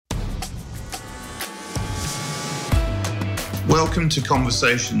Welcome to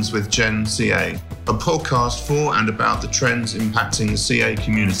Conversations with Gen CA, a podcast for and about the trends impacting the CA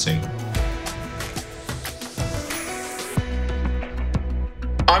community.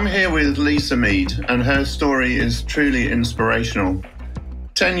 I'm here with Lisa Mead, and her story is truly inspirational.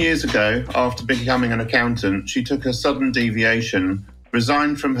 10 years ago, after becoming an accountant, she took a sudden deviation,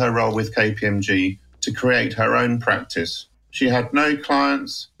 resigned from her role with KPMG to create her own practice. She had no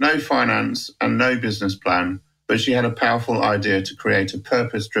clients, no finance, and no business plan, but she had a powerful idea to create a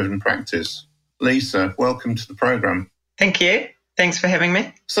purpose-driven practice. Lisa, welcome to the program. Thank you. Thanks for having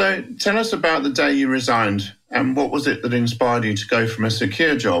me. So tell us about the day you resigned, and what was it that inspired you to go from a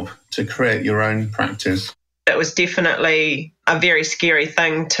secure job to create your own practice? It was definitely a very scary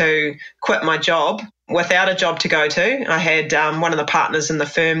thing to quit my job without a job to go to. I had one of the partners in the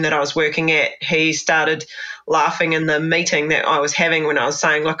firm that I was working at, he started laughing in the meeting that I was having when I was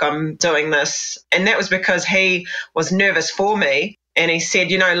saying, look, I'm doing this. And that was because he was nervous for me. And he said,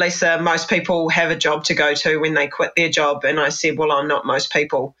 you know, Lisa, most people have a job to go to when they quit their job. And I said, well, I'm not most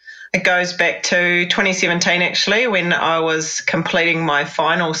people. It goes back to 2017, actually, when I was completing my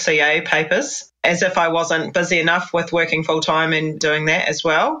final CA papers. As if I wasn't busy enough with working full-time and doing that as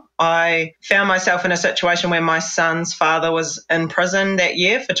well, I found myself in a situation where my son's father was in prison that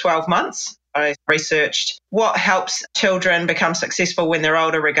year for 12 months. I researched what helps children become successful when they're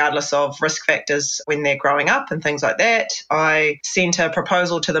older, regardless of risk factors when they're growing up and things like that. I sent a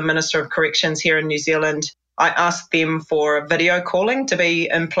proposal to the Minister of Corrections here in New Zealand. I asked them for video calling to be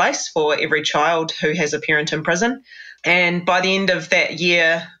in place for every child who has a parent in prison. And by the end of that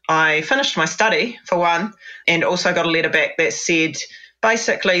year, I finished my study, for one, and also got a letter back that said,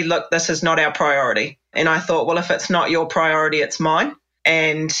 basically, look, this is not our priority. And I thought, well, if it's not your priority, it's mine.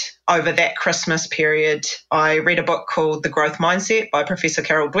 And over that Christmas period, I read a book called The Growth Mindset by Professor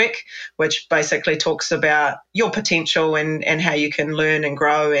Carol Dweck, which basically talks about your potential and how you can learn and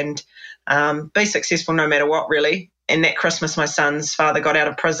grow and be successful no matter what, really. And that Christmas, my son's father got out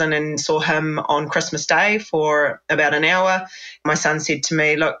of prison and saw him on Christmas Day for about an hour. My son said to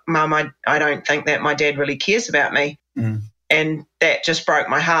me, look, Mum, I don't think that my dad really cares about me. And that just broke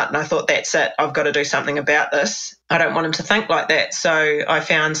my heart. And I thought, that's it. I've got to do something about this. I don't want him to think like that. So I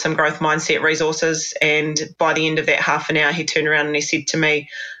found some growth mindset resources. And by the end of that half an hour, he turned around and he said to me,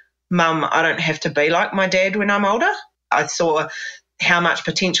 Mum, I don't have to be like my dad when I'm older. I saw how much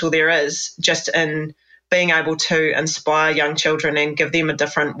potential there is just in being able to inspire young children and give them a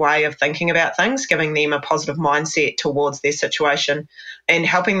different way of thinking about things, giving them a positive mindset towards their situation and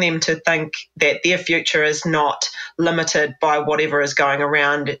helping them to think that their future is not limited by whatever is going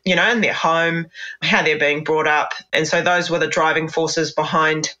around, you know, in their home, how they're being brought up. And so those were the driving forces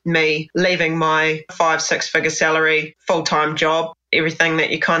behind me leaving my 5-6-figure salary, full-time job, everything that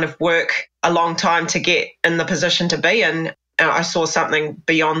you kind of work a long time to get in the position to be in. I saw something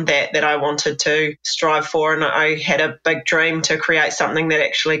beyond that I wanted to strive for, and I had a big dream to create something that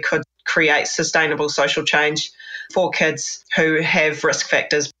actually could create sustainable social change for kids who have risk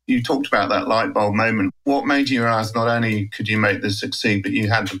factors. You talked about that light bulb moment. What made you realize not only could you make this succeed, but you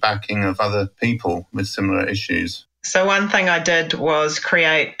had the backing of other people with similar issues? So one thing I did was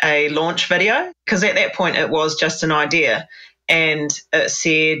create a launch video, because at that point it was just an idea. And it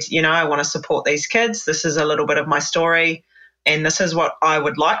said, you know, I want to support these kids. This is a little bit of my story. And this is what I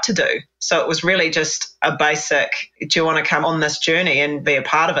would like to do. So it was really just a basic, do you want to come on this journey and be a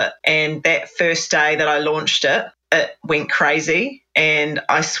part of it? And that first day that I launched it, it went crazy. And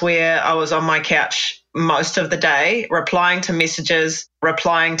I swear I was on my couch most of the day, replying to messages,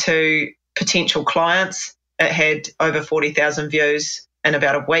 replying to potential clients. It had over 40,000 views in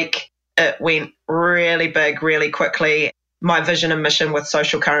about a week. It went really big, really quickly. My vision and mission with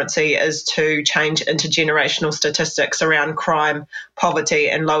social currency is to change intergenerational statistics around crime, poverty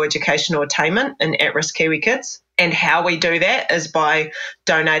and low educational attainment in at-risk Kiwi kids. And how we do that is by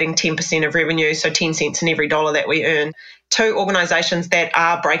donating 10% of revenue, so 10 cents in every dollar that we earn, to organisations that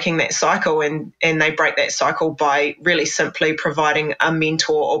are breaking that cycle. And they break that cycle by really simply providing a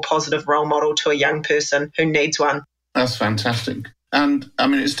mentor or positive role model to a young person who needs one. That's fantastic. And I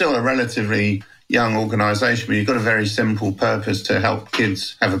mean, it's still a relatively young organisation, but you've got a very simple purpose to help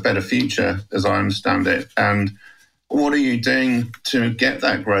kids have a better future, as I understand it. And what are you doing to get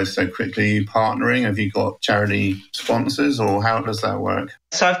that growth so quickly? Are you partnering? Have you got charity sponsors, or how does that work?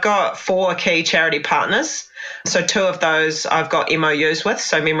 So I've got 4 key charity partners. So 2 of those I've got MOUs with,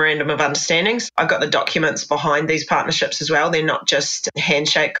 so Memorandum of Understandings. I've got the documents behind these partnerships as well. They're not just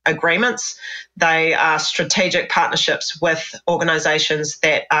handshake agreements. They are strategic partnerships with organisations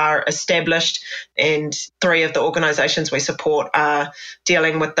that are established, and 3 of the organisations we support are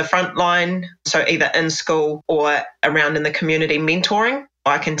dealing with the frontline, so either in school or around in the community mentoring.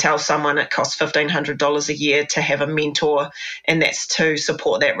 I can tell someone it costs $1,500 a year to have a mentor, and that's to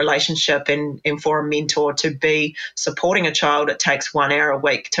support that relationship. And for a mentor to be supporting a child, it takes 1 hour a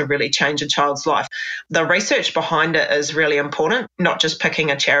week to really change a child's life. The research behind it is really important, not just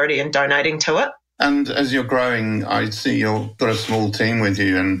picking a charity and donating to it. And as you're growing, I see you've got a small team with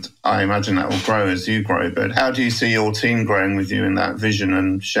you, and I imagine that will grow as you grow. But how do you see your team growing with you in that vision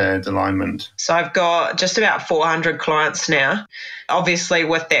and shared alignment? So I've got just about 400 clients now. Obviously,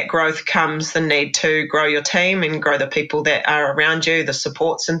 with that growth comes the need to grow your team and grow the people that are around you, the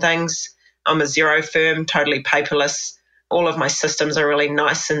supports and things. I'm a zero firm, totally paperless. All of my systems are really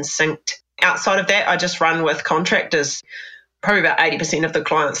nice and synced. Outside of that, I just run with contractors. Probably about 80% of the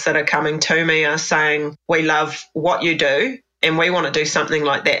clients that are coming to me are saying, we love what you do and we want to do something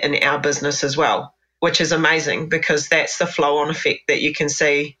like that in our business as well, which is amazing because that's the flow-on effect that you can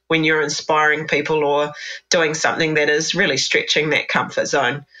see when you're inspiring people or doing something that is really stretching that comfort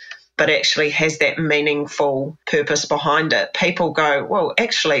zone, but actually has that meaningful purpose behind it. People go, well,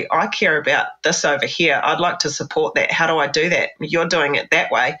 actually, I care about this over here. I'd like to support that. How do I do that? You're doing it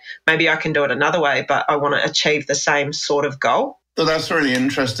that way. Maybe I can do it another way, but I want to achieve the same sort of goal. So that's really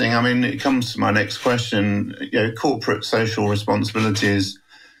interesting. I mean, it comes to my next question. Corporate social responsibility is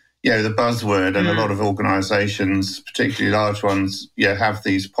the buzzword, and a lot of organisations, particularly large ones, have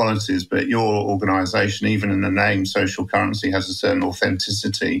these policies. But your organisation, even in the name, Social Currency, has a certain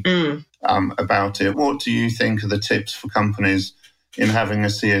authenticity about it. What do you think are the tips for companies in having a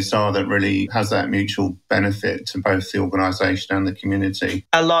CSR that really has that mutual benefit to both the organisation and the community?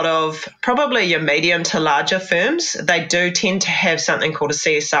 A lot of probably your medium to larger firms, they do tend to have something called a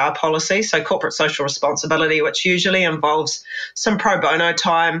CSR policy, so corporate social responsibility, which usually involves some pro bono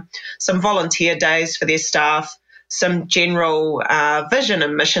time, some volunteer days for their staff, some general vision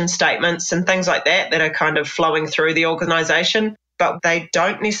and mission statements and things like that are kind of flowing through the organisation, but they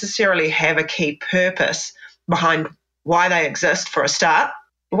don't necessarily have a key purpose behind why they exist for a start.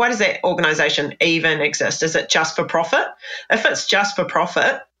 Why does that organisation even exist? Is it just for profit? If it's just for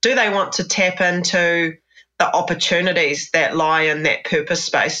profit, do they want to tap into the opportunities that lie in that purpose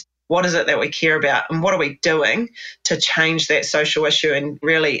space? What is it that we care about, and what are we doing to change that social issue and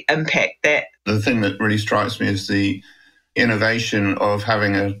really impact that? The thing that really strikes me is the innovation of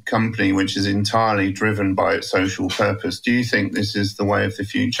having a company which is entirely driven by its social purpose. Do you think this is the way of the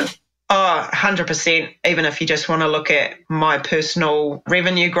future? Oh, 100%. Even if you just want to look at my personal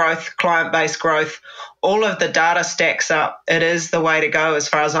revenue growth, client base growth, all of the data stacks up. It is the way to go as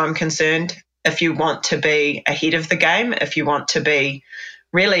far as I'm concerned. If you want to be ahead of the game, if you want to be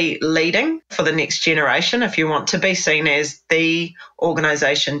really leading for the next generation, if you want to be seen as the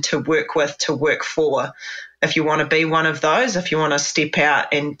organisation to work with, to work for, if you want to be one of those, if you want to step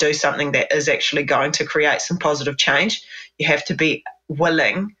out and do something that is actually going to create some positive change, you have to be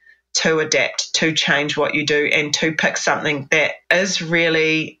willing to adapt, to change what you do, and to pick something that is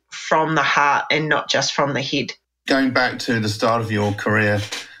really from the heart and not just from the head. Going back to the start of your career,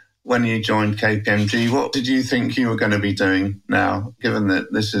 when you joined KPMG, what did you think you were going to be doing now, given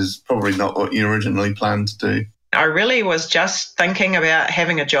that this is probably not what you originally planned to do? I really was just thinking about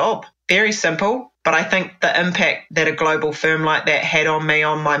having a job. Very simple, but I think the impact that a global firm like that had on me,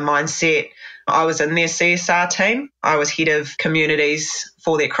 on my mindset. I was in their CSR team. I was head of communities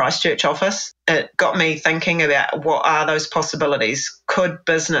for their Christchurch office. It got me thinking about what are those possibilities? Could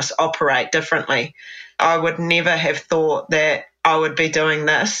business operate differently? I would never have thought that I would be doing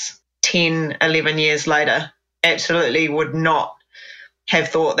this 10, 11 years later. Absolutely would not have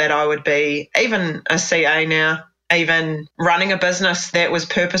thought that I would be even a CA now, even running a business that was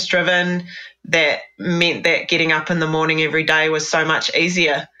purpose-driven, that meant that getting up in the morning every day was so much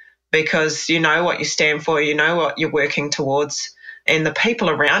easier, because you know what you stand for, you know what you're working towards, and the people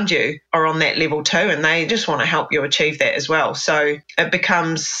around you are on that level too, and they just want to help you achieve that as well. So it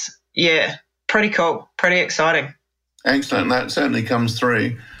becomes, pretty cool, pretty exciting. Excellent. That certainly comes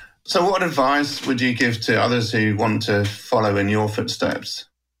through. So what advice would you give to others who want to follow in your footsteps?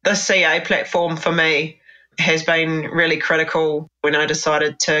 The CA platform for me has been really critical. When I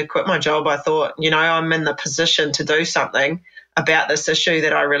decided to quit my job, I thought, I'm in the position to do something about this issue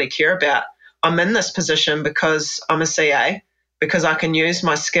that I really care about. I'm in this position because I'm a CA, because I can use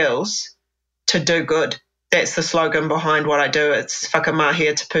my skills to do good. That's the slogan behind what I do. It's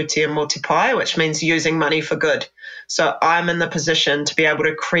whakamahia te putia mō te pai, which means using money for good. So I'm in the position to be able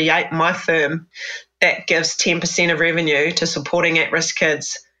to create my firm that gives 10% of revenue to supporting at-risk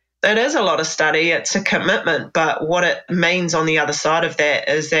kids. It is a lot of study, it's a commitment, but what it means on the other side of that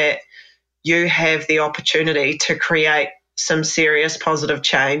is that you have the opportunity to create some serious positive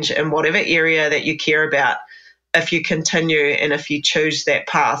change in whatever area that you care about if you continue and if you choose that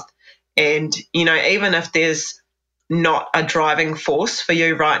path. And, even if there's not a driving force for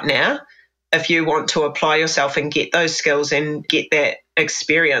you right now, if you want to apply yourself and get those skills and get that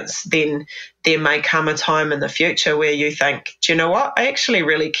experience, then there may come a time in the future where you think, do you know what? I actually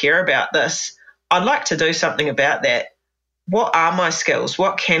really care about this. I'd like to do something about that. What are my skills?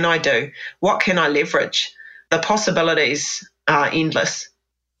 What can I do? What can I leverage? The possibilities are endless.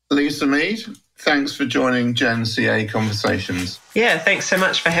 Lisa Mead, thanks for joining Gen CA Conversations. Yeah, thanks so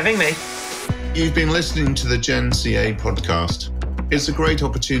much for having me. You've been listening to the Gen CA podcast. It's a great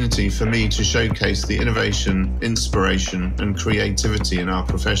opportunity for me to showcase the innovation, inspiration, and creativity in our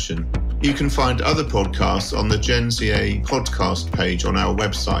profession. You can find other podcasts on the Gen CA podcast page on our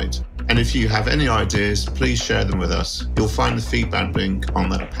website. And if you have any ideas, please share them with us. You'll find the feedback link on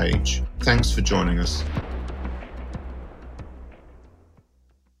that page. Thanks for joining us.